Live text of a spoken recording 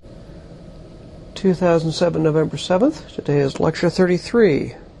2007, November 7th. Today is lecture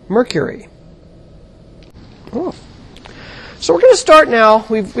 33, Mercury. Oh. So we're going to start now.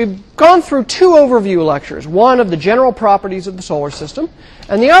 We've gone through two overview lectures, one of the general properties of the solar system,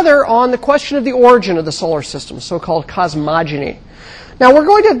 and the other on the question of the origin of the solar system, so-called cosmogony. Now we're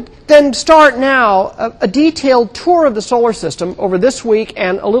going to then start now a detailed tour of the solar system over this week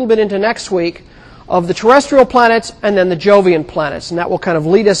and a little bit into next week of the terrestrial planets and then the Jovian planets, and that will kind of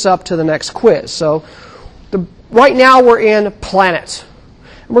lead us up to the next quiz. So right now we're in planets.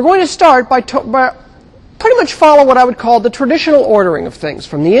 And we're going to start by pretty much follow what I would call the traditional ordering of things,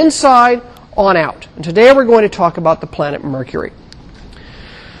 from the inside on out. And today we're going to talk about the planet Mercury.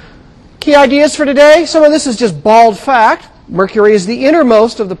 Key ideas for today. Some of this is just bald fact. Mercury is the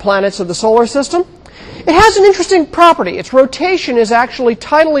innermost of the planets of the solar system. It has an interesting property. Its rotation is actually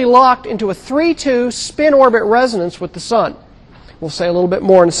tidally locked into a 3-2 spin-orbit resonance with the Sun. We'll say a little bit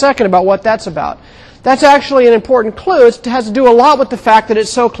more in a second about what that's about. That's actually an important clue. It has to do a lot with the fact that it's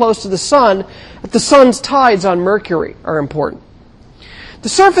so close to the Sun that the Sun's tides on Mercury are important. The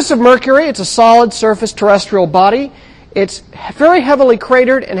surface of Mercury, it's a solid surface terrestrial body. It's very heavily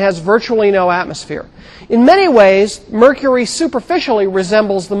cratered and has virtually no atmosphere. In many ways, Mercury superficially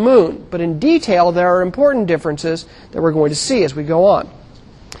resembles the Moon, but in detail there are important differences that we're going to see as we go on.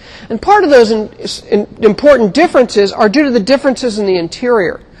 And part of those important differences are due to the differences in the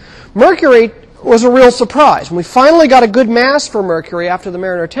interior. Mercury was a real surprise. When we finally got a good mass for Mercury after the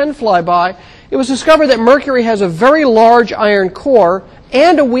Mariner 10 flyby, it was discovered that Mercury has a very large iron core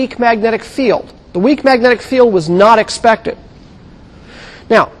and a weak magnetic field. The weak magnetic field was not expected.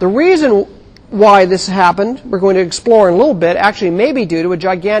 Now, the reason why this happened, we're going to explore in a little bit, actually may be due to a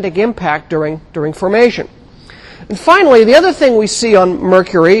gigantic impact during formation. And finally, the other thing we see on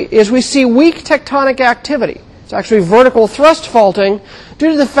Mercury is we see weak tectonic activity. It's actually vertical thrust faulting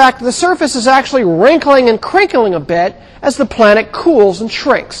due to the fact that the surface is actually wrinkling and crinkling a bit as the planet cools and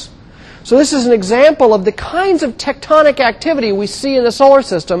shrinks. So this is an example of the kinds of tectonic activity we see in the solar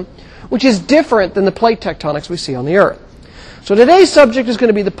system, which is different than the plate tectonics we see on the Earth. So today's subject is going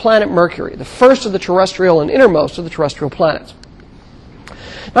to be the planet Mercury, the first of the terrestrial and innermost of the terrestrial planets.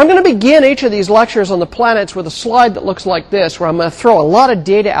 Now I'm going to begin each of these lectures on the planets with a slide that looks like this, where I'm going to throw a lot of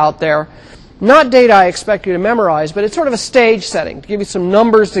data out there. Not data I expect you to memorize, but it's sort of a stage setting to give you some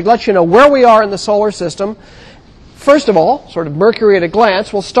numbers to let you know where we are in the solar system. First of all, sort of Mercury at a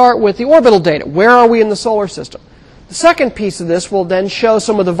glance, we'll start with the orbital data. Where are we in the solar system? The second piece of this will then show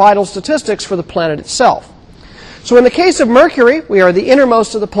some of the vital statistics for the planet itself. So in the case of Mercury, we are the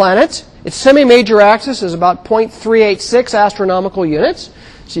innermost of the planets. Its semi-major axis is about 0.386 astronomical units.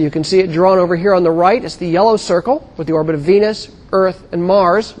 So you can see it drawn over here on the right. It's the yellow circle with the orbit of Venus, Earth, and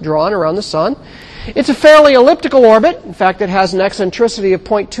Mars drawn around the Sun. It's a fairly elliptical orbit. In fact, it has an eccentricity of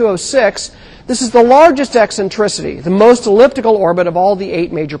 0.206. This is the largest eccentricity, the most elliptical orbit of all the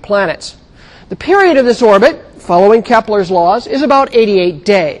 8 major planets. The period of this orbit, following Kepler's laws, is about 88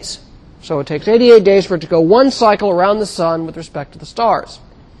 days. So it takes 88 days for it to go one cycle around the Sun with respect to the stars.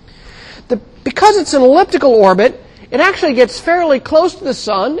 Because it's an elliptical orbit, it actually gets fairly close to the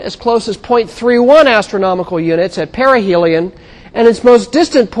Sun, as close as 0.31 astronomical units at perihelion, and its most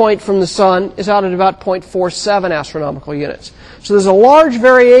distant point from the Sun is out at about 0.47 astronomical units. So there's a large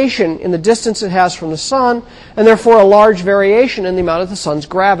variation in the distance it has from the Sun, and therefore a large variation in the amount of the Sun's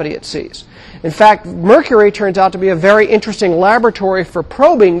gravity it sees. In fact, Mercury turns out to be a very interesting laboratory for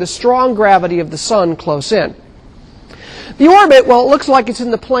probing the strong gravity of the Sun close in. The orbit, well, it looks like it's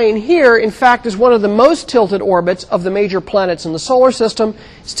in the plane here, in fact, is one of the most tilted orbits of the major planets in the solar system.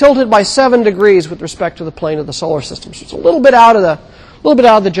 It's tilted by 7 degrees with respect to the plane of the solar system. So it's a little bit out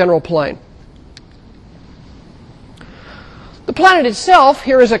of the general plane. The planet itself,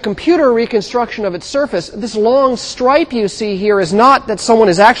 here is a computer reconstruction of its surface. This long stripe you see here is not that someone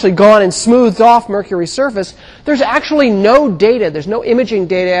has actually gone and smoothed off Mercury's surface. There's actually no data. There's no imaging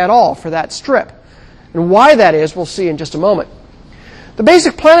data at all for that strip. And why that is, we'll see in just a moment. The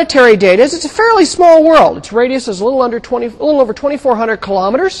basic planetary data is it's a fairly small world. Its radius is a little over 2,400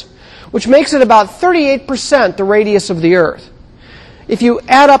 kilometers, which makes it about 38% the radius of the Earth. If you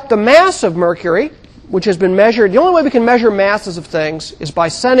add up the mass of Mercury, which has been measured, the only way we can measure masses of things is by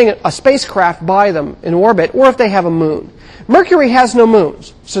sending a spacecraft by them in orbit, or if they have a moon. Mercury has no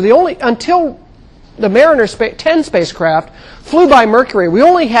moons, so until the Mariner 10 spacecraft flew by Mercury, we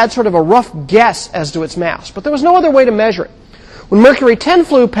only had sort of a rough guess as to its mass, but there was no other way to measure it. When Mercury 10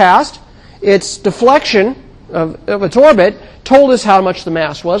 flew past, its deflection of its orbit told us how much the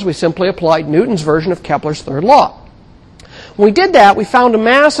mass was. We simply applied Newton's version of Kepler's third law. When we did that, we found a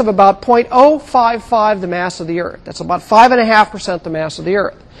mass of about 0.055 the mass of the Earth. That's about 5.5% the mass of the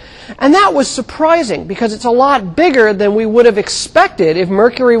Earth. And that was surprising because it's a lot bigger than we would have expected if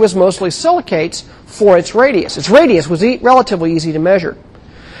Mercury was mostly silicates for its radius. Its radius was relatively easy to measure.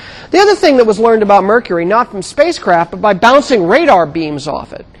 The other thing that was learned about Mercury, not from spacecraft, but by bouncing radar beams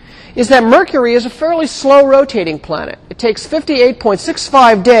off it, is that Mercury is a fairly slow rotating planet. It takes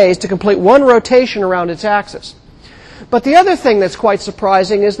 58.65 days to complete one rotation around its axis. But the other thing that's quite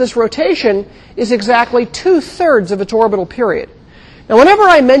surprising is this rotation is exactly 2/3 of its orbital period. Now, whenever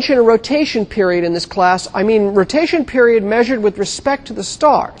I mention a rotation period in this class, I mean rotation period measured with respect to the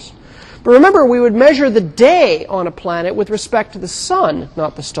stars. But remember, we would measure the day on a planet with respect to the sun,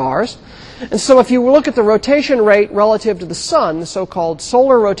 not the stars. And so if you look at the rotation rate relative to the sun, the so-called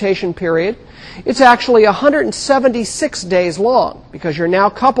solar rotation period, it's actually 176 days long, because you're now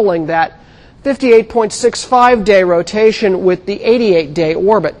coupling that 58.65-day rotation with the 88-day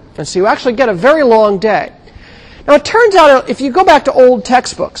orbit. And so you actually get a very long day. Now, it turns out, if you go back to old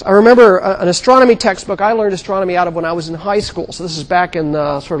textbooks, I remember an astronomy textbook I learned astronomy out of when I was in high school. So this is back in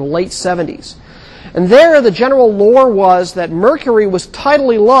the sort of late 70s. And there, the general lore was that Mercury was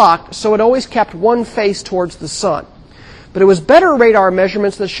tidally locked, so it always kept one face towards the sun. But it was better radar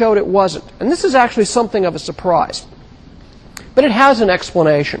measurements that showed it wasn't. And this is actually something of a surprise. But it has an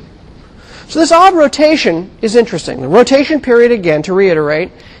explanation. So this odd rotation is interesting. The rotation period, again, to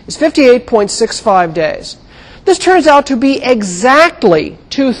reiterate, is 58.65 days. This turns out to be exactly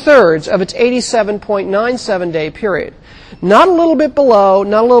 2/3 of its 87.97-day period. Not a little bit below,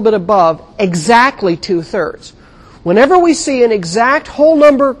 not a little bit above, exactly 2/3. Whenever we see an exact whole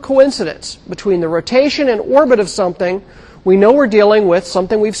number coincidence between the rotation and orbit of something, we know we're dealing with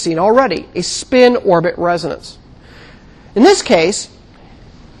something we've seen already, a spin-orbit resonance. In this case,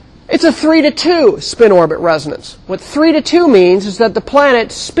 it's a 3-to-2 spin-orbit resonance. What 3-to-2 means is that the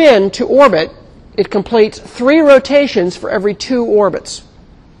planet's spin to orbit, it completes 3 rotations for every 2 orbits.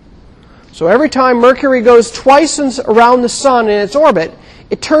 So every time Mercury goes twice around the sun in its orbit,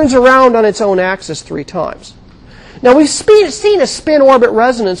 it turns around on its own axis 3 times. Now, we've seen a spin-orbit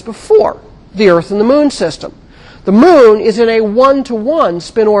resonance before, the Earth and the Moon system. The Moon is in a 1-to-1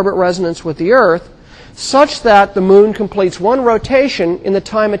 spin-orbit resonance with the Earth, such that the Moon completes 1 rotation in the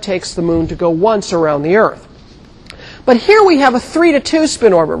time it takes the Moon to go once around the Earth. But here we have a 3-to-2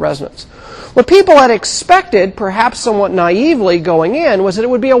 spin-orbit resonance. What people had expected, perhaps somewhat naively going in, was that it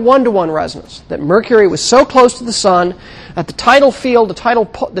would be a 1-to-1 resonance, that Mercury was so close to the sun that the tidal field,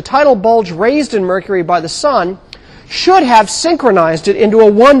 the tidal bulge raised in Mercury by the sun, should have synchronized it into a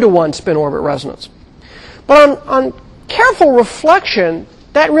 1-to-1 spin-orbit resonance. But on careful reflection,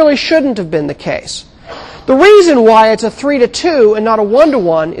 that really shouldn't have been the case. The reason why it's a 3-to-2 and not a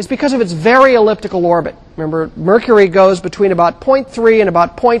 1-to-1 is because of its very elliptical orbit. Remember, Mercury goes between about 0.3 and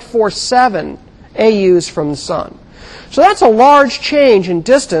about 0.47 AUs from the sun. So that's a large change in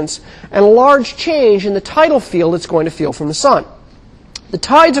distance and a large change in the tidal field it's going to feel from the sun. The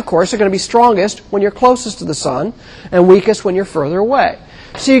tides, of course, are going to be strongest when you're closest to the sun and weakest when you're further away.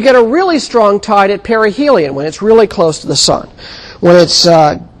 So you get a really strong tide at perihelion when it's really close to the sun, when it's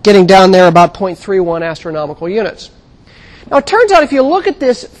getting down there about 0.31 astronomical units. Now, it turns out if you look at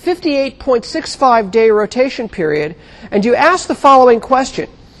this 58.65-day rotation period and you ask the following question,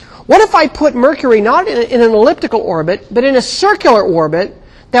 what if I put Mercury not in an elliptical orbit, but in a circular orbit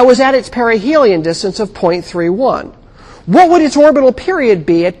that was at its perihelion distance of 0.31? What would its orbital period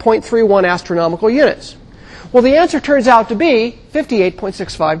be at 0.31 astronomical units? Well, the answer turns out to be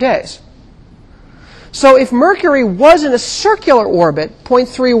 58.65 days. So if Mercury was in a circular orbit,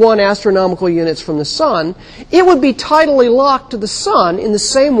 0.31 astronomical units from the sun, it would be tidally locked to the sun in the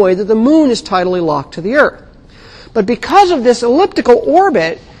same way that the moon is tidally locked to the Earth. But because of this elliptical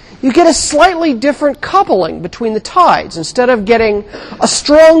orbit, you get a slightly different coupling between the tides. Instead of getting a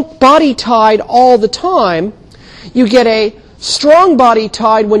strong body tide all the time, you get a strong body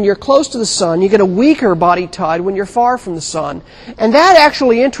tide when you're close to the sun. You get a weaker body tide when you're far from the sun. And that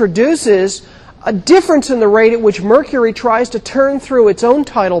actually introduces a difference in the rate at which Mercury tries to turn through its own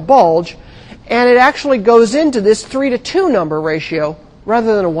tidal bulge, and it actually goes into this 3-to-2 number ratio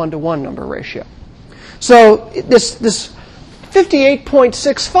rather than a 1-to-1 number ratio. So this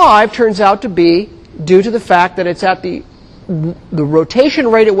 58.65 turns out to be due to the fact that it's at the rotation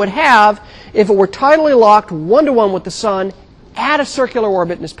rate it would have if it were tidally locked 1-to-1 with the sun at a circular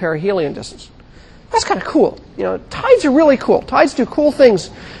orbit in its perihelion distance. That's kind of cool. You know, tides are really cool. Tides do cool things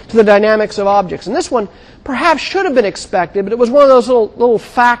to the dynamics of objects. And this one perhaps should have been expected, but it was one of those little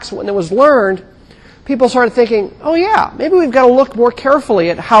facts when it was learned. People started thinking, oh yeah, maybe we've got to look more carefully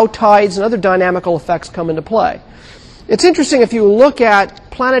at how tides and other dynamical effects come into play. It's interesting if you look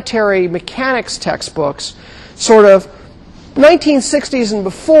at planetary mechanics textbooks, sort of 1960s and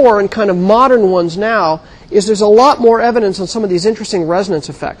before and kind of modern ones now, is there's a lot more evidence on some of these interesting resonance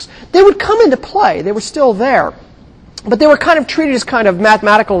effects. They would come into play. They were still there. But they were kind of treated as kind of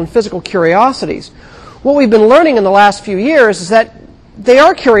mathematical and physical curiosities. What we've been learning in the last few years is that they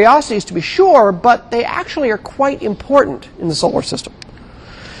are curiosities to be sure, but they actually are quite important in the solar system.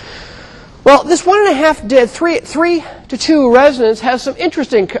 Well, this 3 to 2 resonance has some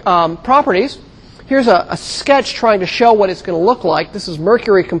interesting properties. Here's a sketch trying to show what it's going to look like. This is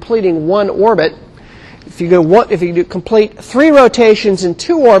Mercury completing one orbit. If you complete 3 rotations in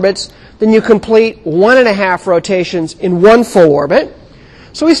 2 orbits, then you complete 1.5 rotations in 1 full orbit.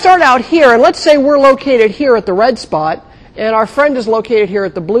 So we start out here, and let's say we're located here at the red spot, and our friend is located here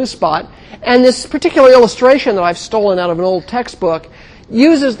at the blue spot. And this particular illustration that I've stolen out of an old textbook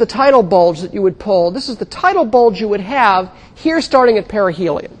uses the tidal bulge that you would pull. This is the tidal bulge you would have here starting at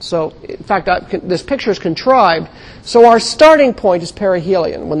perihelion. So, in fact, this picture is contrived. So our starting point is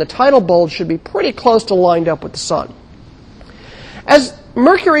perihelion, when the tidal bulge should be pretty close to lined up with the sun. As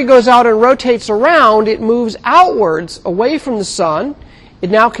Mercury goes out and rotates around, it moves outwards away from the sun. It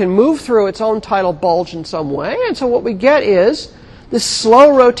now can move through its own tidal bulge in some way. And so what we get is this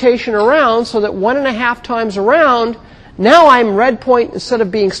slow rotation around, so that 1.5 times around, now I'm red point, instead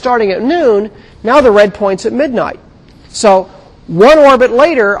of being starting at noon, now the red point's at midnight. So 1 orbit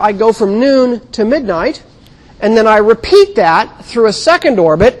later, I go from noon to midnight, and then I repeat that through a 2nd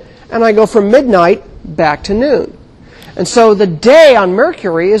orbit, and I go from midnight back to noon. And so the day on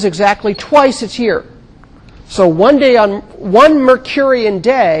Mercury is exactly twice its year. So 1 Mercurian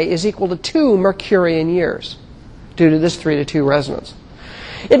day is equal to 2 Mercurian years due to this 3 to 2 resonance.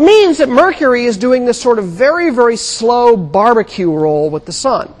 It means that Mercury is doing this sort of very, very slow barbecue roll with the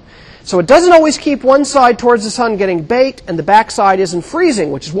sun. So it doesn't always keep one side towards the sun getting baked and the back side isn't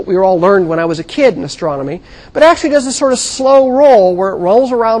freezing, which is what we all learned when I was a kid in astronomy, but actually does this sort of slow roll where it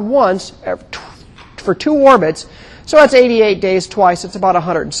rolls around once for 2 orbits. So that's 88 days twice. It's about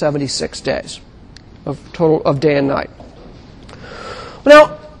 176 days of total of day and night.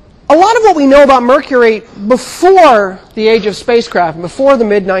 Now, a lot of what we know about Mercury before the age of spacecraft, before the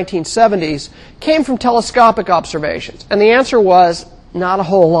mid-1970s, came from telescopic observations. And the answer was not a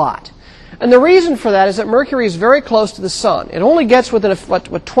whole lot. And the reason for that is that Mercury is very close to the sun. It only gets within,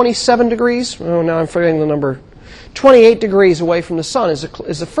 27 degrees? Oh, now I'm forgetting the number. 28 degrees away from the sun is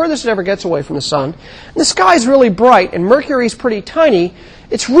the furthest it ever gets away from the sun. And the sky is really bright, and Mercury is pretty tiny.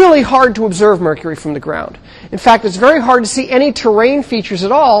 It's really hard to observe Mercury from the ground. In fact, it's very hard to see any terrain features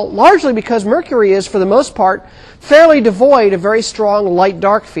at all, largely because Mercury is, for the most part, fairly devoid of very strong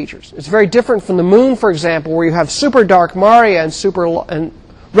light-dark features. It's very different from the Moon, for example, where you have super dark Maria and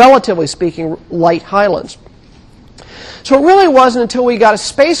relatively speaking, light highlands. So it really wasn't until we got a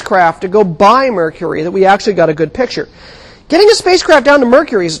spacecraft to go by Mercury that we actually got a good picture. Getting a spacecraft down to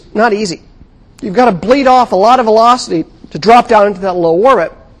Mercury is not easy. You've got to bleed off a lot of velocity to drop down into that low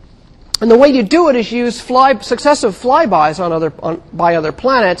orbit. And the way you do it is use successive flybys by other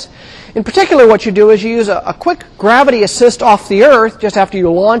planets. In particular, what you do is you use a quick gravity assist off the Earth just after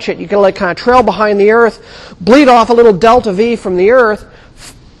you launch it. You can kind of trail behind the Earth, bleed off a little delta V from the Earth,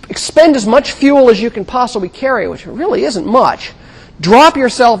 expend as much fuel as you can possibly carry, which really isn't much. Drop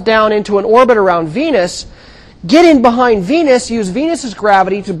yourself down into an orbit around Venus, get in behind Venus, use Venus's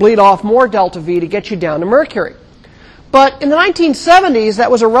gravity to bleed off more delta V to get you down to Mercury. But in the 1970s,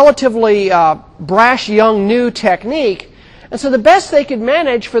 that was a relatively brash, young, new technique. And so the best they could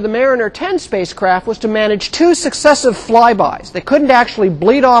manage for the Mariner 10 spacecraft was to manage 2 successive flybys. They couldn't actually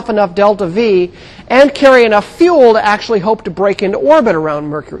bleed off enough delta V and carry enough fuel to actually hope to break into orbit around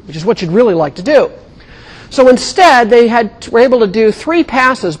Mercury, which is what you'd really like to do. So instead, they were able to do 3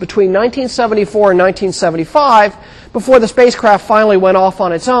 passes between 1974 and 1975 before the spacecraft finally went off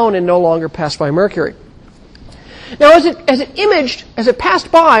on its own and no longer passed by Mercury. Now, as it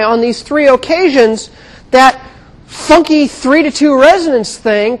passed by on these 3 occasions, that funky 3 to 2 resonance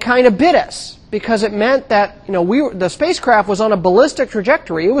thing kind of bit us, because it meant that the spacecraft was on a ballistic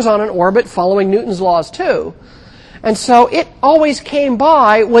trajectory. It was on an orbit following Newton's laws too. And so it always came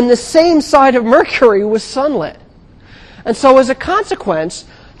by when the same side of Mercury was sunlit. And so as a consequence,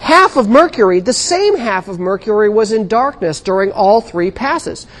 the same half of Mercury was in darkness during all 3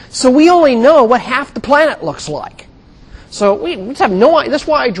 passes. So we only know what half the planet looks like. So we just have no idea. That's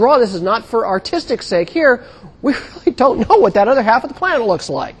why I draw this. Is not for artistic sake here. We really don't know what that other half of the planet looks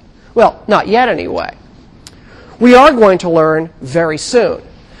like. Well, not yet anyway. We are going to learn very soon.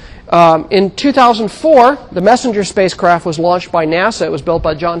 In 2004, the Messenger spacecraft was launched by NASA. It was built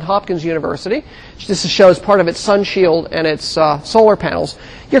by Johns Hopkins University. This shows part of its sun shield and its solar panels.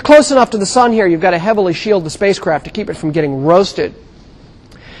 You're close enough to the sun here, you've got to heavily shield the spacecraft to keep it from getting roasted.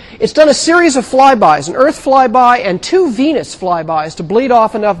 It's done a series of flybys, an Earth flyby and 2 Venus flybys to bleed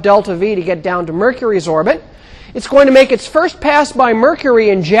off enough delta V to get down to Mercury's orbit. It's going to make its first pass by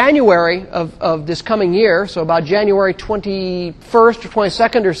Mercury in January of this coming year, so about January 21st or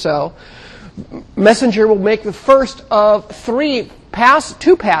 22nd or so. Messenger will make the first of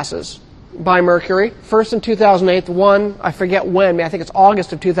 2 passes by Mercury. First in 2008, one, I forget when, I think it's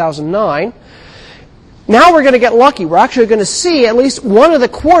August of 2009. Now we're going to get lucky. We're actually going to see at least one of the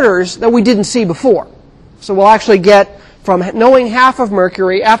quarters that we didn't see before. So we'll actually get, from knowing half of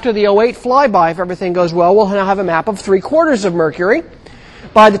Mercury, after the 2008 flyby, if everything goes well, we'll now have a map of 3/4 of Mercury.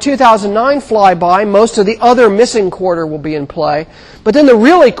 By the 2009 flyby, most of the other missing quarter will be in play. But then the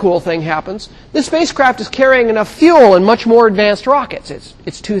really cool thing happens. This spacecraft is carrying enough fuel in much more advanced rockets.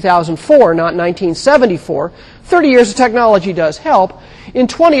 It's 2004, not 1974. 30 years of technology does help. In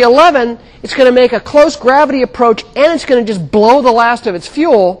 2011, it's going to make a close gravity approach, and it's going to just blow the last of its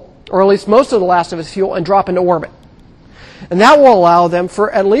fuel, or at least most of the last of its fuel, and drop into orbit. And that will allow them, for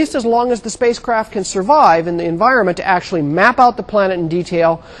at least as long as the spacecraft can survive in the environment, to actually map out the planet in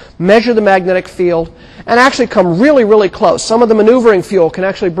detail, measure the magnetic field, and actually come really, really close. Some of the maneuvering fuel can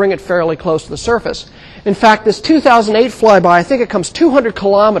actually bring it fairly close to the surface. In fact, this 2008 flyby, I think it comes 200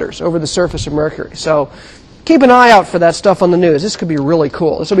 kilometers over the surface of Mercury. So keep an eye out for that stuff on the news. This could be really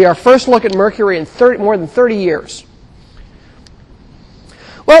cool. This will be our first look at Mercury in more than 30 years.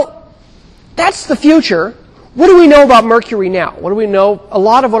 Well, that's the future. What do we know about Mercury now? What do we know? A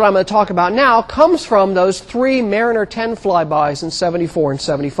lot of what I'm going to talk about now comes from those 3 Mariner 10 flybys in 74 and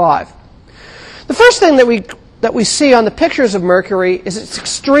 75. The first thing that we see on the pictures of Mercury is it's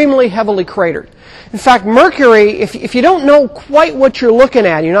extremely heavily cratered. In fact, Mercury, if you don't know quite what you're looking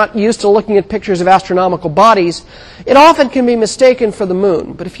at, you're not used to looking at pictures of astronomical bodies, it often can be mistaken for the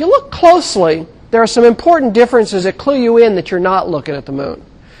moon. But if you look closely, there are some important differences that clue you in that you're not looking at the moon.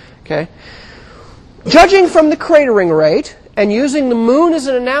 Okay? Judging from the cratering rate, and using the moon as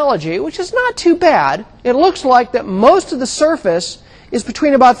an analogy, which is not too bad, it looks like that most of the surface is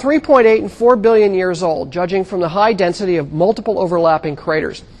between about 3.8 and 4 billion years old, judging from the high density of multiple overlapping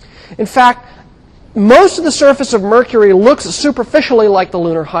craters. In fact, most of the surface of Mercury looks superficially like the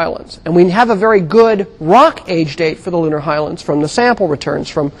lunar highlands, and we have a very good rock age date for the lunar highlands from the sample returns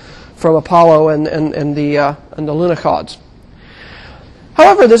from Apollo and the lunicods.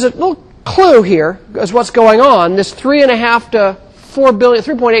 However, there's a little clue here as what's going on. This 3.8 to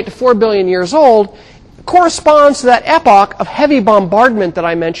 4 billion years old corresponds to that epoch of heavy bombardment that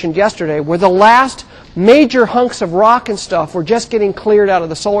I mentioned yesterday, where the last major hunks of rock and stuff were just getting cleared out of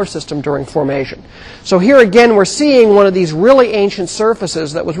the solar system during formation. So here again we're seeing one of these really ancient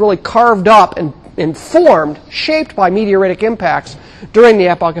surfaces that was really carved up and formed, shaped by meteoritic impacts during the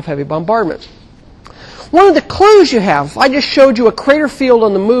epoch of heavy bombardment. One of the clues you have, if I just showed you a crater field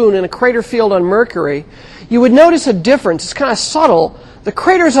on the moon and a crater field on Mercury, you would notice a difference. It's kind of subtle. The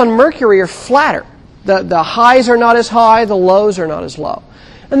craters on Mercury are flatter. The highs are not as high, the lows are not as low.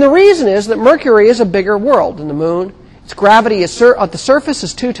 And the reason is that Mercury is a bigger world than the moon. Its gravity at the surface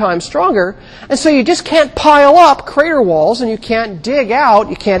is 2 times stronger, and so you just can't pile up crater walls, and you can't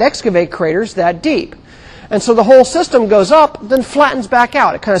excavate craters that deep. And so the whole system goes up, then flattens back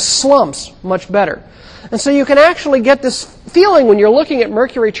out. It kind of slumps much better. And so you can actually get this feeling when you're looking at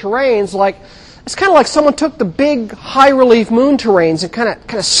Mercury terrains, like it's kind of like someone took the big high relief moon terrains and kind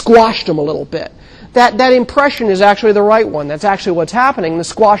of squashed them a little bit. That impression is actually the right one. That's actually what's happening. The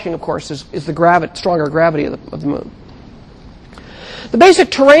squashing, of course, is the stronger gravity of the moon. The basic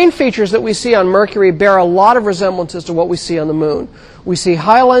terrain features that we see on Mercury bear a lot of resemblances to what we see on the moon. We see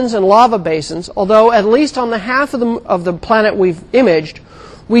highlands and lava basins, although at least on the half of the planet we've imaged,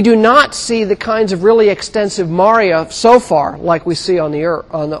 we do not see the kinds of really extensive maria so far like we see on the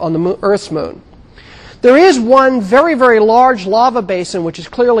Earth's moon. There is one very, very large lava basin, which is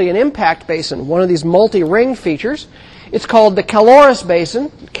clearly an impact basin, one of these multi-ring features. It's called the Caloris Basin,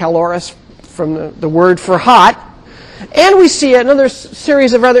 Caloris from the word for hot. And we see another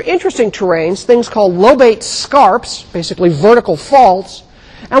series of rather interesting terrains, things called lobate scarps, basically vertical faults.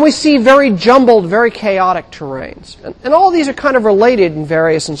 And we see very jumbled, very chaotic terrains. And all these are kind of related in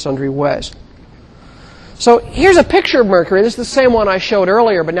various and sundry ways. So here's a picture of Mercury. This is the same one I showed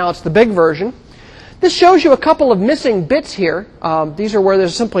earlier, but now it's the big version. This shows you a couple of missing bits here. These are where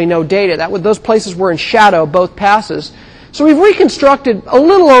there's simply no data. Those places were in shadow, both passes. So we've reconstructed a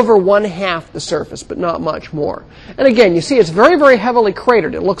little over 1/2 the surface, but not much more. And again, you see it's very, very heavily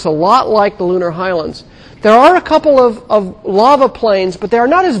cratered. It looks a lot like the lunar highlands. There are a couple of lava plains, but they are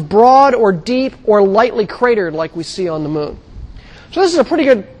not as broad or deep or lightly cratered like we see on the moon. So this is a pretty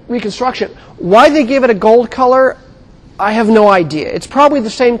good reconstruction. Why they give it a gold color, I have no idea. It's probably the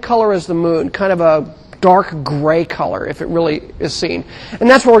same color as the moon, kind of a dark gray color if it really is seen. And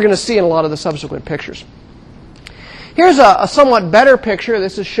that's what we're going to see in a lot of the subsequent pictures. Here's a somewhat better picture.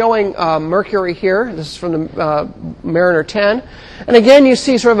 This is showing Mercury here. This is from the Mariner 10. And again, you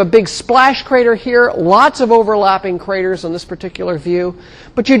see sort of a big splash crater here, lots of overlapping craters on this particular view.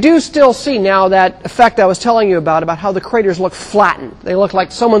 But you do still see now that effect I was telling you about how the craters look flattened. They look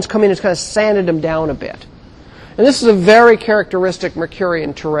like someone's come in and kind of sanded them down a bit. And this is a very characteristic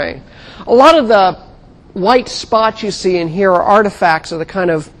Mercurian terrain. A lot of the white spots you see in here are artifacts of the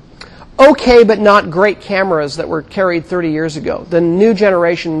kind of okay but not great cameras that were carried 30 years ago. The new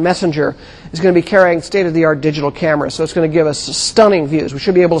generation Messenger is going to be carrying state-of-the-art digital cameras, so it's going to give us stunning views. We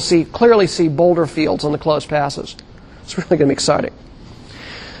should be able to clearly see boulder fields on the close passes. It's really going to be exciting.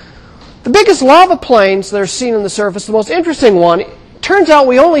 The biggest lava plains that are seen on the surface, the most interesting one, turns out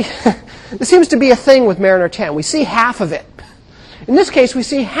we only, this seems to be a thing with Mariner 10. We see half of it. In this case, we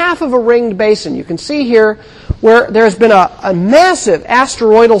see half of a ringed basin. You can see here where there's been a massive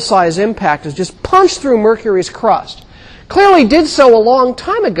asteroidal-size impact has just punched through Mercury's crust. Clearly did so a long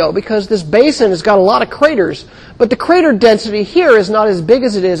time ago because this basin has got a lot of craters, but the crater density here is not as big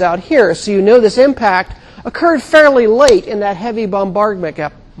as it is out here, so you know this impact occurred fairly late in that heavy bombardment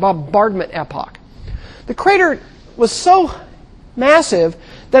epoch. The crater was so massive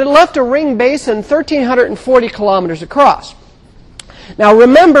that it left a ring basin 1,340 kilometers across. Now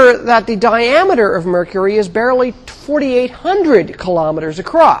remember that the diameter of Mercury is barely 4,800 kilometers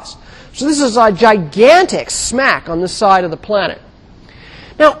across. So this is a gigantic smack on this side of the planet.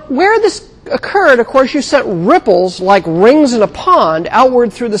 Now where this occurred, of course, you sent ripples like rings in a pond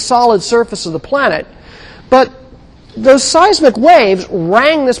outward through the solid surface of the planet. But those seismic waves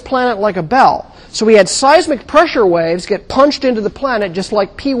rang this planet like a bell. So we had seismic pressure waves get punched into the planet just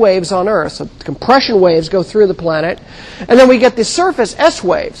like P waves on Earth. So compression waves go through the planet. And then we get the surface S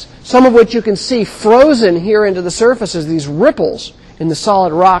waves, some of which you can see frozen here into the surface as these ripples in the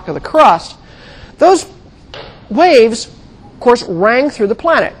solid rock of the crust. Those waves, of course, rang through the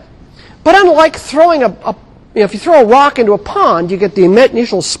planet. But unlike throwing if you throw a rock into a pond, you get the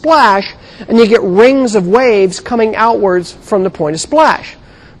initial splash, and you get rings of waves coming outwards from the point of splash.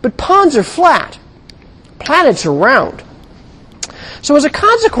 But ponds are flat. Planets are round. So as a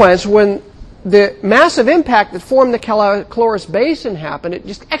consequence, when the massive impact that formed the Caloris Basin happened, it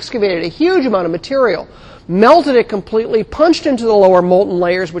just excavated a huge amount of material, melted it completely, punched into the lower molten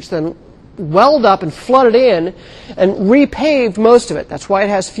layers, which then welled up and flooded in and repaved most of it. That's why it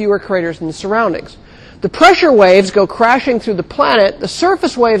has fewer craters than the surroundings. The pressure waves go crashing through the planet, the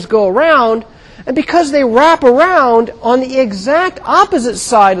surface waves go around, and because they wrap around on the exact opposite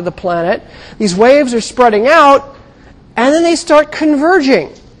side of the planet, these waves are spreading out, and then they start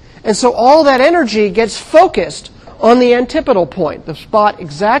converging. And so all that energy gets focused on the antipodal point, the spot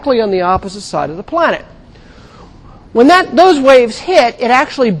exactly on the opposite side of the planet. When those waves hit, it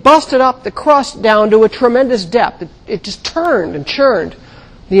actually busted up the crust down to a tremendous depth. It just turned and churned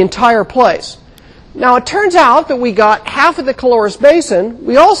the entire place. Now, it turns out that we got half of the Caloris Basin.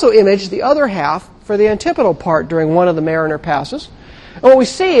 We also imaged the other half for the antipodal part during one of the Mariner passes. And what we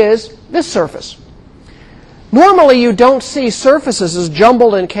see is this surface. Normally, you don't see surfaces as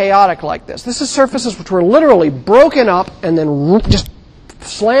jumbled and chaotic like this. This is surfaces which were literally broken up and then just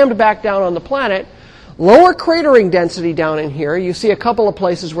slammed back down on the planet. Lower cratering density down in here. You see a couple of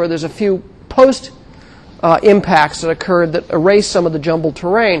places where there's a few impacts that occurred that erase some of the jumbled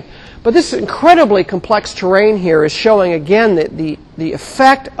terrain. But this incredibly complex terrain here is showing again the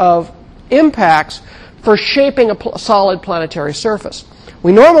effect of impacts for shaping a solid planetary surface.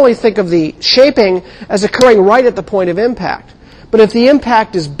 We normally think of the shaping as occurring right at the point of impact. But if the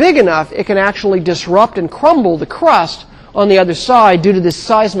impact is big enough, it can actually disrupt and crumble the crust on the other side due to this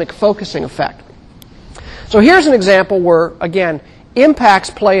seismic focusing effect. So here's an example where, again,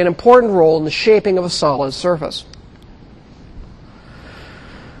 impacts play an important role in the shaping of a solid surface.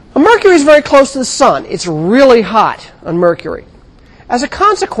 Mercury is very close to the Sun. It's really hot on Mercury. As a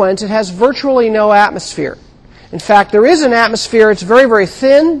consequence, it has virtually no atmosphere. In fact, there is an atmosphere. It's very, very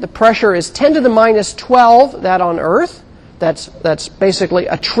thin. The pressure is 10 to the minus 12, that on Earth. That's basically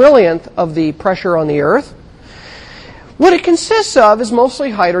a trillionth of the pressure on the Earth. What it consists of is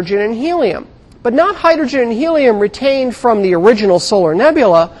mostly hydrogen and helium. But not hydrogen and helium retained from the original solar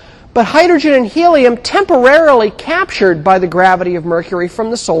nebula, but hydrogen and helium temporarily captured by the gravity of Mercury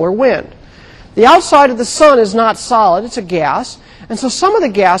from the solar wind. The outside of the sun is not solid, it's a gas, and so some of the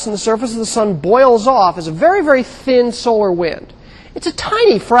gas on the surface of the sun boils off as a very, very thin solar wind. It's a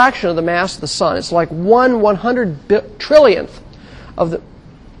tiny fraction of the mass of the sun. It's like 1/100 trillionth of the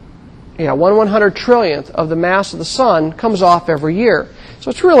 1/100 trillionth of the mass of the sun comes off every year. So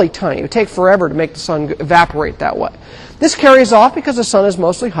it's really tiny. It would take forever to make the sun evaporate that way. This carries off because the sun is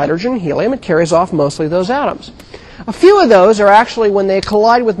mostly hydrogen and helium. It carries off mostly those atoms. A few of those are actually, when they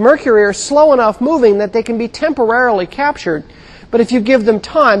collide with Mercury, are slow enough moving that they can be temporarily captured. But if you give them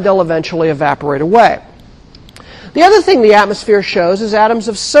time, they'll eventually evaporate away. The other thing the atmosphere shows is atoms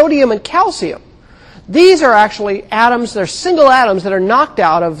of sodium and calcium. These are actually atoms, they're single atoms that are knocked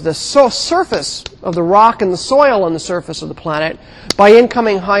out of the surface of the rock and the soil on the surface of the planet by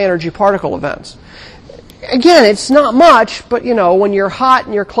incoming high-energy particle events. Again, it's not much, but when you're hot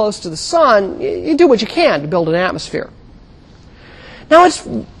and you're close to the sun, you do what you can to build an atmosphere. Now,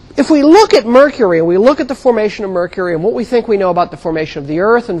 if we look at Mercury, and we look at the formation of Mercury and what we think we know about the formation of the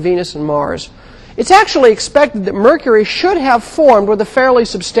Earth and Venus and Mars, it's actually expected that Mercury should have formed with a fairly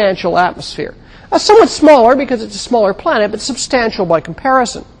substantial atmosphere. Somewhat smaller because it's a smaller planet, but substantial by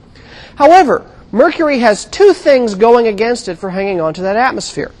comparison. However, Mercury has two things going against it for hanging on to that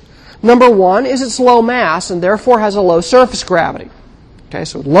atmosphere. Number one is its low mass and therefore has a low surface gravity. Okay,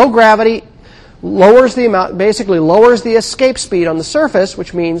 so low gravity lowers the escape speed on the surface,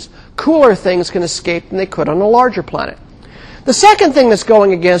 which means cooler things can escape than they could on a larger planet. The second thing that's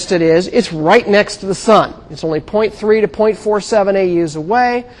going against it is it's right next to the sun. It's only 0.3 to 0.47 AUs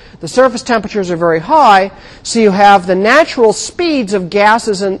away. The surface temperatures are very high, so you have the natural speeds of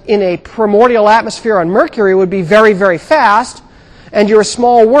gases in a primordial atmosphere on Mercury would be very, very fast, and you're a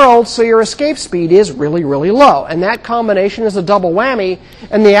small world, so your escape speed is really, really low. And that combination is a double whammy,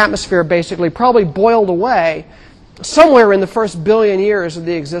 and the atmosphere basically probably boiled away somewhere in the first billion years of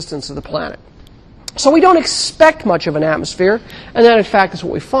the existence of the planet. So we don't expect much of an atmosphere, and that in fact is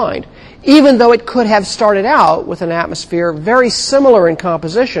what we find, even though it could have started out with an atmosphere very similar in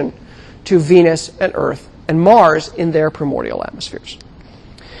composition to Venus and Earth and Mars in their primordial atmospheres.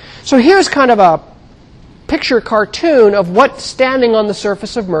 So here's kind of a picture cartoon of what standing on the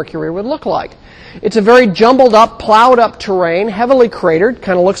surface of Mercury would look like. It's a very jumbled up, plowed up terrain, heavily cratered,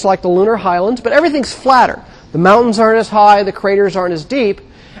 kind of looks like the lunar highlands, but everything's flatter. The mountains aren't as high, the craters aren't as deep,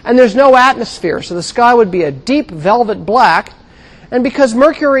 and there's no atmosphere, so the sky would be a deep velvet black. And because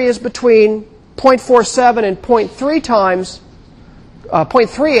Mercury is between 0.47 and 0.3 times,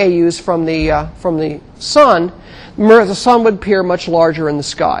 0.3 AUs from the sun, the sun would appear much larger in the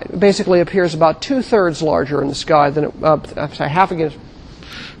sky. It basically appears about 2/3 larger in the sky than it. Half against.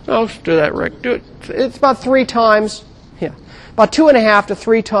 Oh, do that, Rick. Do it. It's about 3 times. Yeah, about 2.5 to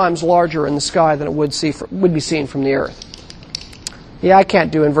 3 times larger in the sky than it would be seen from the Earth. Yeah, I can't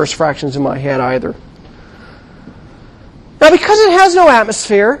do inverse fractions in my head either. Now, because it has no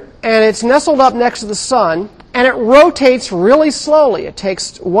atmosphere, and it's nestled up next to the sun, and it rotates really slowly, it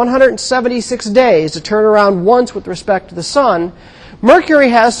takes 176 days to turn around once with respect to the sun, Mercury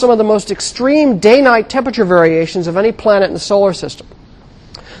has some of the most extreme day-night temperature variations of any planet in the solar system.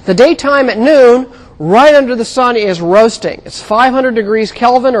 The daytime at noon, right under the sun, is roasting. It's 500 degrees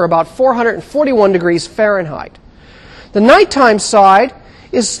Kelvin, or about 441 degrees Fahrenheit. The nighttime side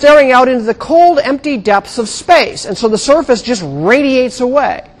is staring out into the cold, empty depths of space, and so the surface just radiates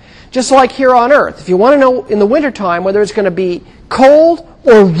away, just like here on Earth. If you want to know in the wintertime whether it's going to be cold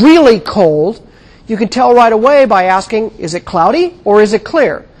or really cold, you can tell right away by asking, is it cloudy or is it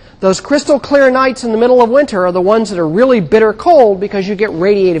clear? Those crystal clear nights in the middle of winter are the ones that are really bitter cold because you get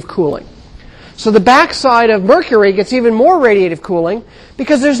radiative cooling. So the backside of Mercury gets even more radiative cooling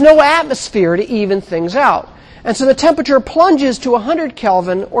because there's no atmosphere to even things out. And so the temperature plunges to 100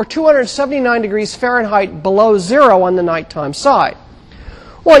 Kelvin, or 279 degrees Fahrenheit below zero on the nighttime side.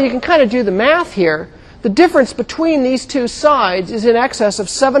 Well, you can kind of do the math here. The difference between these two sides is in excess of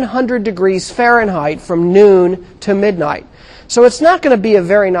 700 degrees Fahrenheit from noon to midnight. So it's not going to be a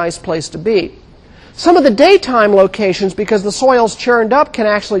very nice place to be. Some of the daytime locations, because the soil's churned up, can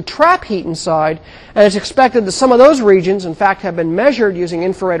actually trap heat inside, and it's expected that some of those regions, in fact, have been measured using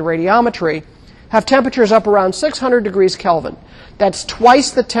infrared radiometry, have temperatures up around 600 degrees Kelvin. That's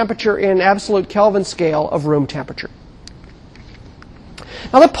twice the temperature in absolute Kelvin scale of room temperature.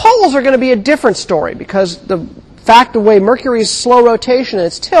 Now the poles are going to be a different story because the way Mercury's slow rotation and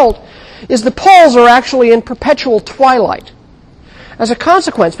its tilt is the poles are actually in perpetual twilight. As a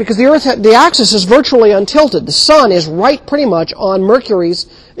consequence, because the axis is virtually untilted, the sun is right pretty much on Mercury's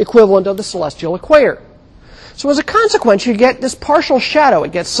equivalent of the celestial equator. So as a consequence, you get this partial shadow.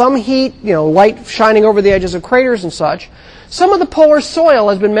 It gets some heat, light shining over the edges of craters and such. Some of the polar soil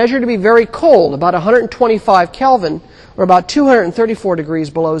has been measured to be very cold, about 125 Kelvin, or about 234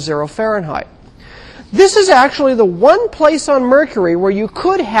 degrees below 0 Fahrenheit. This is actually the one place on Mercury where you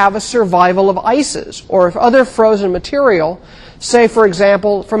could have a survival of ices or other frozen material, say, for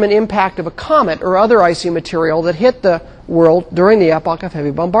example, from an impact of a comet or other icy material that hit the world during the epoch of heavy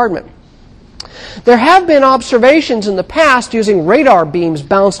bombardment. There have been observations in the past using radar beams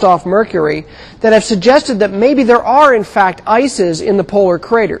bounced off Mercury that have suggested that maybe there are, in fact, ices in the polar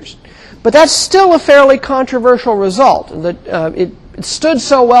craters. But that's still a fairly controversial result. It stood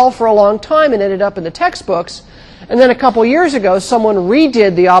so well for a long time and ended up in the textbooks. And then a couple years ago, someone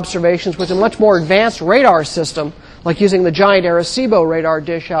redid the observations with a much more advanced radar system, like using the giant Arecibo radar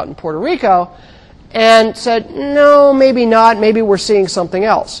dish out in Puerto Rico, and said, no, maybe not, maybe we're seeing something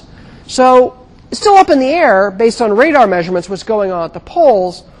else. So it's still up in the air, based on radar measurements, what's going on at the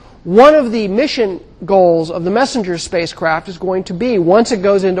poles. One of the mission goals of the Messenger spacecraft is going to be, once it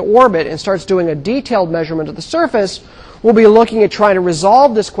goes into orbit and starts doing a detailed measurement of the surface, we'll be looking at trying to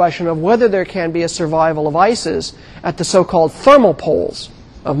resolve this question of whether there can be a survival of ices at the so-called thermal poles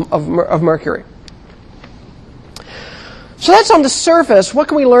of Mercury. So that's on the surface. What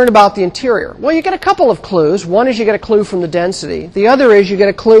can we learn about the interior? Well, you get a couple of clues. One is you get a clue from the density. The other is you get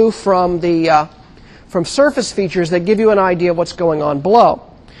a clue from surface features that give you an idea of what's going on below.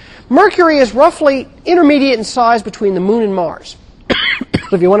 Mercury is roughly intermediate in size between the Moon and Mars.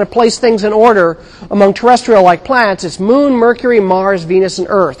 So if you want to place things in order among terrestrial-like planets, it's Moon, Mercury, Mars, Venus, and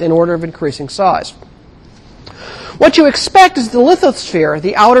Earth in order of increasing size. What you expect is the lithosphere,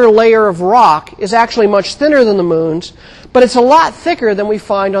 the outer layer of rock, is actually much thinner than the Moon's, but it's a lot thicker than we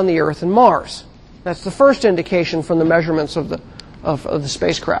find on the Earth and Mars. That's the first indication from the measurements of the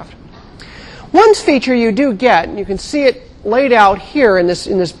spacecraft. One feature you do get, and you can see it laid out here in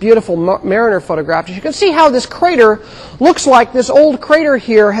this beautiful Mariner photograph, is you can see how this crater looks like this old crater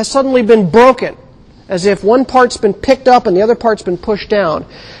here has suddenly been broken, as if one part's been picked up and the other part's been pushed down.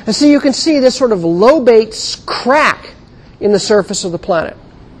 And so you can see this sort of lobate crack in the surface of the planet.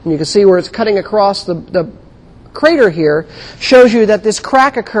 And you can see where it's cutting across the crater here, shows you that this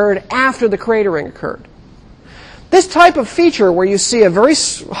crack occurred after the cratering occurred. This type of feature where you see a very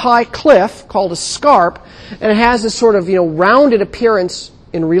high cliff called a scarp, and it has this sort of rounded appearance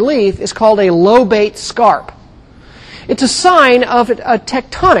in relief, is called a lobate scarp. It's a sign of a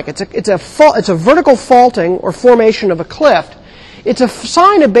tectonic. It's a vertical faulting or formation of a cliff. It's a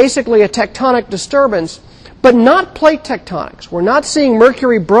sign of basically a tectonic disturbance, but not plate tectonics. We're not seeing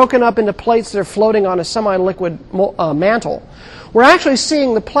Mercury broken up into plates that are floating on a semi-liquid mantle. We're actually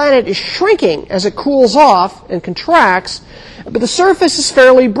seeing the planet is shrinking as it cools off and contracts, but the surface is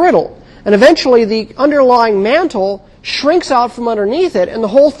fairly brittle. And eventually the underlying mantle shrinks out from underneath it, and the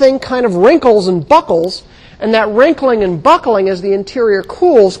whole thing kind of wrinkles and buckles, and that wrinkling and buckling as the interior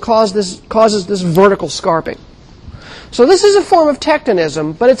cools causes this vertical scarping. So this is a form of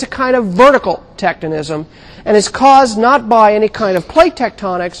tectonism, but it's a kind of vertical tectonism, and it's caused not by any kind of plate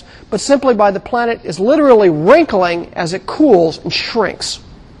tectonics, but simply by the planet is literally wrinkling as it cools and shrinks.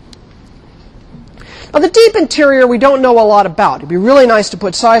 Now, the deep interior we don't know a lot about. It'd be really nice to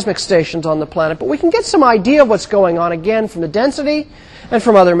put seismic stations on the planet, but we can get some idea of what's going on, again, from the density and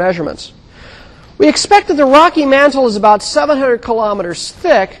from other measurements. We expect that the rocky mantle is about 700 kilometers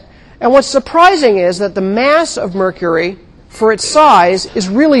thick, and what's surprising is that the mass of Mercury, for its size, is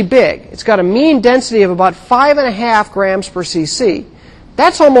really big. It's got a mean density of about 5.5 grams per cc.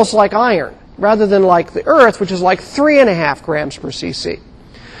 That's almost like iron, rather than like the Earth, which is like 3.5 grams per cc.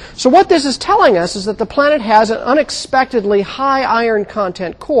 So what this is telling us is that the planet has an unexpectedly high iron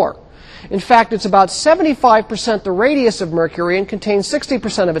content core. In fact, it's about 75% the radius of Mercury and contains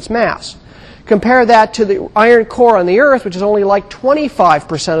 60% of its mass. Compare that to the iron core on the Earth, which is only like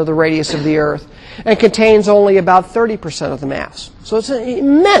 25% of the radius of the Earth and contains only about 30% of the mass. So it's an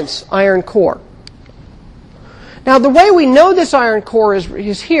immense iron core. Now, the way we know this iron core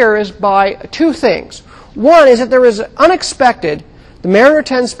is here is by two things. One is that there is unexpected. The Mariner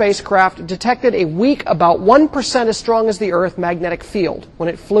 10 spacecraft detected a weak, about 1% as strong as the Earth, magnetic field when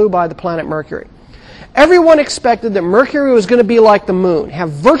it flew by the planet Mercury. Everyone expected that Mercury was going to be like the Moon,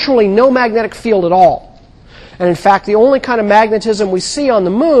 have virtually no magnetic field at all. And in fact, the only kind of magnetism we see on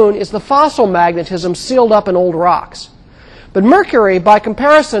the Moon is the fossil magnetism sealed up in old rocks. But Mercury, by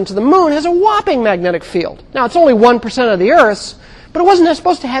comparison to the Moon, has a whopping magnetic field. Now, it's only 1% of the Earth's, but it wasn't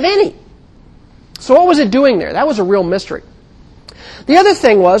supposed to have any. So what was it doing there? That was a real mystery. The other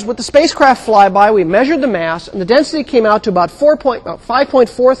thing was, with the spacecraft flyby, we measured the mass, and the density came out to about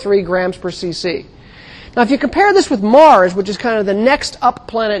 5.43 grams per cc. Now, if you compare this with Mars, which is kind of the next up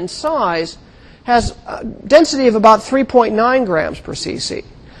planet in size, has a density of about 3.9 grams per cc.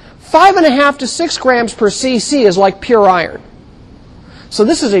 5.5 to 6 grams per cc is like pure iron. So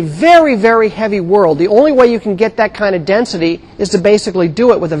this is a very, very heavy world. The only way you can get that kind of density is to basically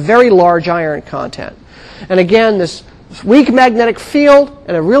do it with a very large iron content. And again, this weak magnetic field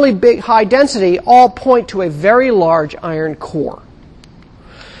and a really big high density all point to a very large iron core.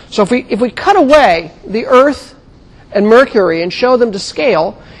 So if we cut away the Earth and Mercury and show them to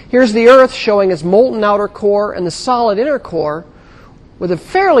scale, here's the Earth showing its molten outer core and the solid inner core with a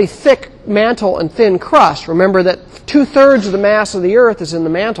fairly thick mantle and thin crust. Remember that 2/3 of the mass of the Earth is in the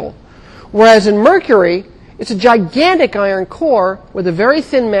mantle. Whereas in Mercury, it's a gigantic iron core with a very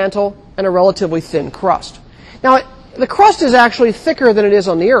thin mantle and a relatively thin crust. Now, the crust is actually thicker than it is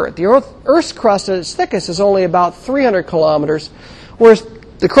on the Earth. The Earth's crust at its thickest is only about 300 kilometers, whereas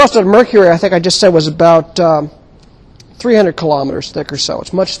the crust of Mercury, I think I just said, was about 300 kilometers thick or so.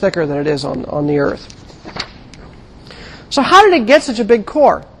 It's much thicker than it is on the Earth. So how did it get such a big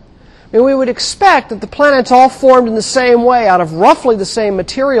core? I mean, we would expect that the planets all formed in the same way out of roughly the same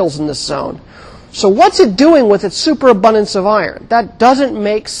materials in this zone. So what's it doing with its superabundance of iron? That doesn't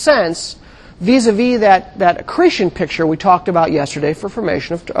make sense vis-a-vis that accretion picture we talked about yesterday for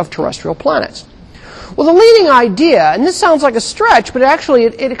formation of terrestrial planets. Well, the leading idea, and this sounds like a stretch, but actually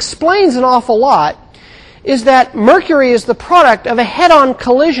it explains an awful lot, is that Mercury is the product of a head-on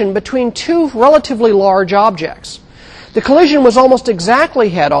collision between two relatively large objects. The collision was almost exactly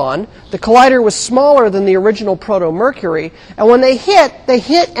head-on. The collider was smaller than the original proto-Mercury, and when they hit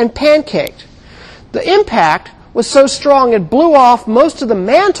and pancaked. The impact was so strong it blew off most of the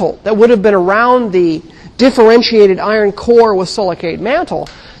mantle that would have been around the differentiated iron core with silicate mantle.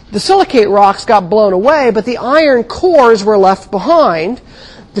 The silicate rocks got blown away, but the iron cores were left behind.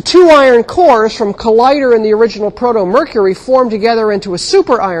 The two iron cores from collider and the original proto-Mercury formed together into a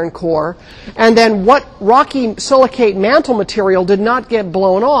super iron core, and then what rocky silicate mantle material did not get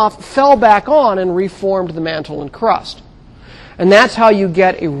blown off fell back on and reformed the mantle and crust. And that's how you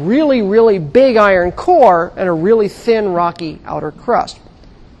get a really, really big iron core and a really thin, rocky outer crust.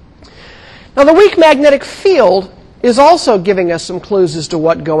 Now, the weak magnetic field is also giving us some clues as to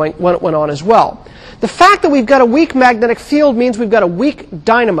what went on as well. The fact that we've got a weak magnetic field means we've got a weak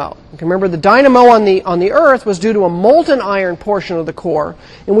dynamo. You can remember the dynamo on the Earth was due to a molten iron portion of the core,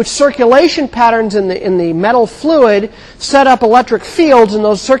 in which circulation patterns in the metal fluid set up electric fields, and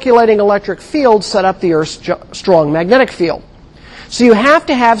those circulating electric fields set up the Earth's strong magnetic field. So you have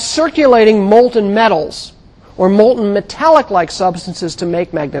to have circulating molten metals or molten metallic-like substances to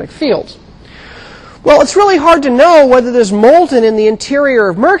make magnetic fields. Well, it's really hard to know whether there's molten in the interior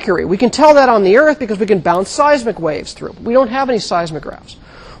of Mercury. We can tell that on the Earth because we can bounce seismic waves through. We don't have any seismographs.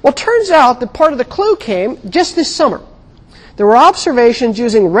 Well, it turns out that part of the clue came just this summer. There were observations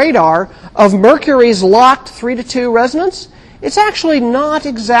using radar of Mercury's locked 3:2 resonance. It's actually not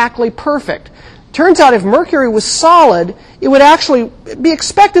exactly perfect. Turns out if Mercury was solid, it would actually be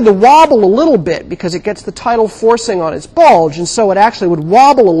expected to wobble a little bit because it gets the tidal forcing on its bulge, and so it actually would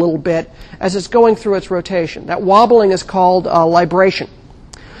wobble a little bit as it's going through its rotation. That wobbling is called libration.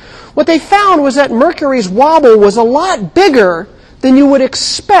 What they found was that Mercury's wobble was a lot bigger than you would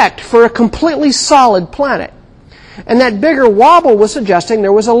expect for a completely solid planet. And that bigger wobble was suggesting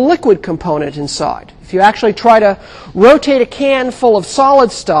there was a liquid component inside. If you actually try to rotate a can full of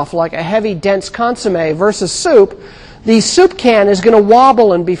solid stuff, like a heavy, dense consommé versus soup, the soup can is going to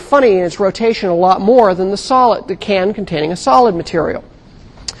wobble and be funny in its rotation a lot more than the can containing a solid material.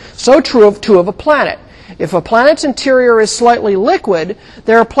 So true of a planet. If a planet's interior is slightly liquid,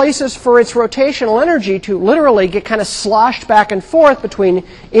 there are places for its rotational energy to literally get kind of sloshed back and forth between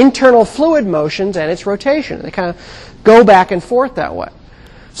internal fluid motions and its rotation. They kind of go back and forth that way.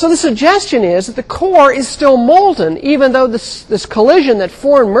 So the suggestion is that the core is still molten, even though this collision that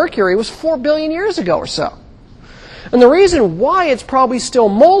formed Mercury was 4 billion years ago or so. And the reason why it's probably still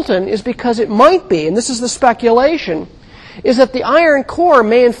molten is because it might be, and this is the speculation, is that the iron core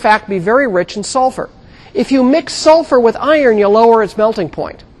may in fact be very rich in sulfur. If you mix sulfur with iron, you lower its melting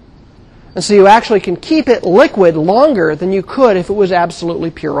point. And so you actually can keep it liquid longer than you could if it was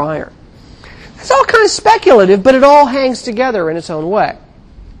absolutely pure iron. It's all kind of speculative, but it all hangs together in its own way.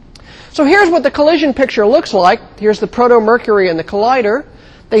 So here's what the collision picture looks like. Here's the proto-Mercury and the collider.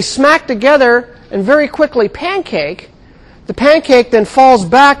 They smack together and very quickly pancake. The pancake then falls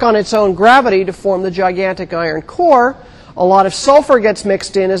back on its own gravity to form the gigantic iron core. A lot of sulfur gets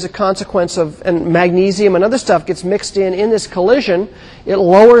mixed in as a consequence of, and magnesium and other stuff gets mixed in this collision. It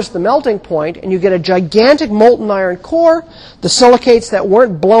lowers the melting point, and you get a gigantic molten iron core. The silicates that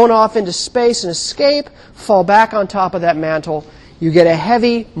weren't blown off into space and escape fall back on top of that mantle. You get a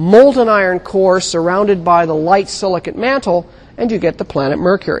heavy molten iron core surrounded by the light silicate mantle, and you get the planet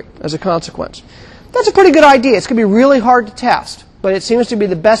Mercury as a consequence. That's a pretty good idea. It's going to be really hard to test, but it seems to be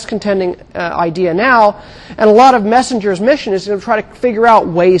the best contending idea now, and a lot of Messenger's mission is to try to figure out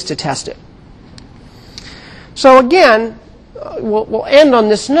ways to test it. So again, we'll end on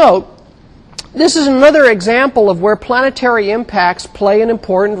this note. This is another example of where planetary impacts play an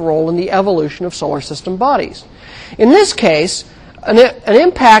important role in the evolution of solar system bodies. In this case, an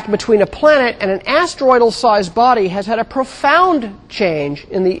impact between a planet and an asteroidal-sized body has had a profound change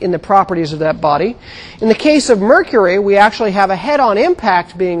in the properties of that body. In the case of Mercury, we actually have a head-on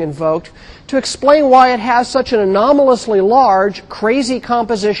impact being invoked to explain why it has such an anomalously large, crazy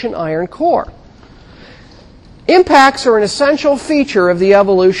composition iron core. Impacts are an essential feature of the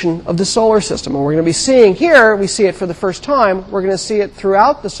evolution of the solar system. And we're going to be seeing here, we see it for the first time, we're going to see it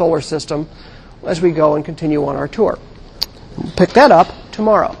throughout the solar system as we go and continue on our tour. We'll pick that up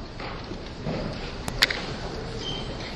tomorrow.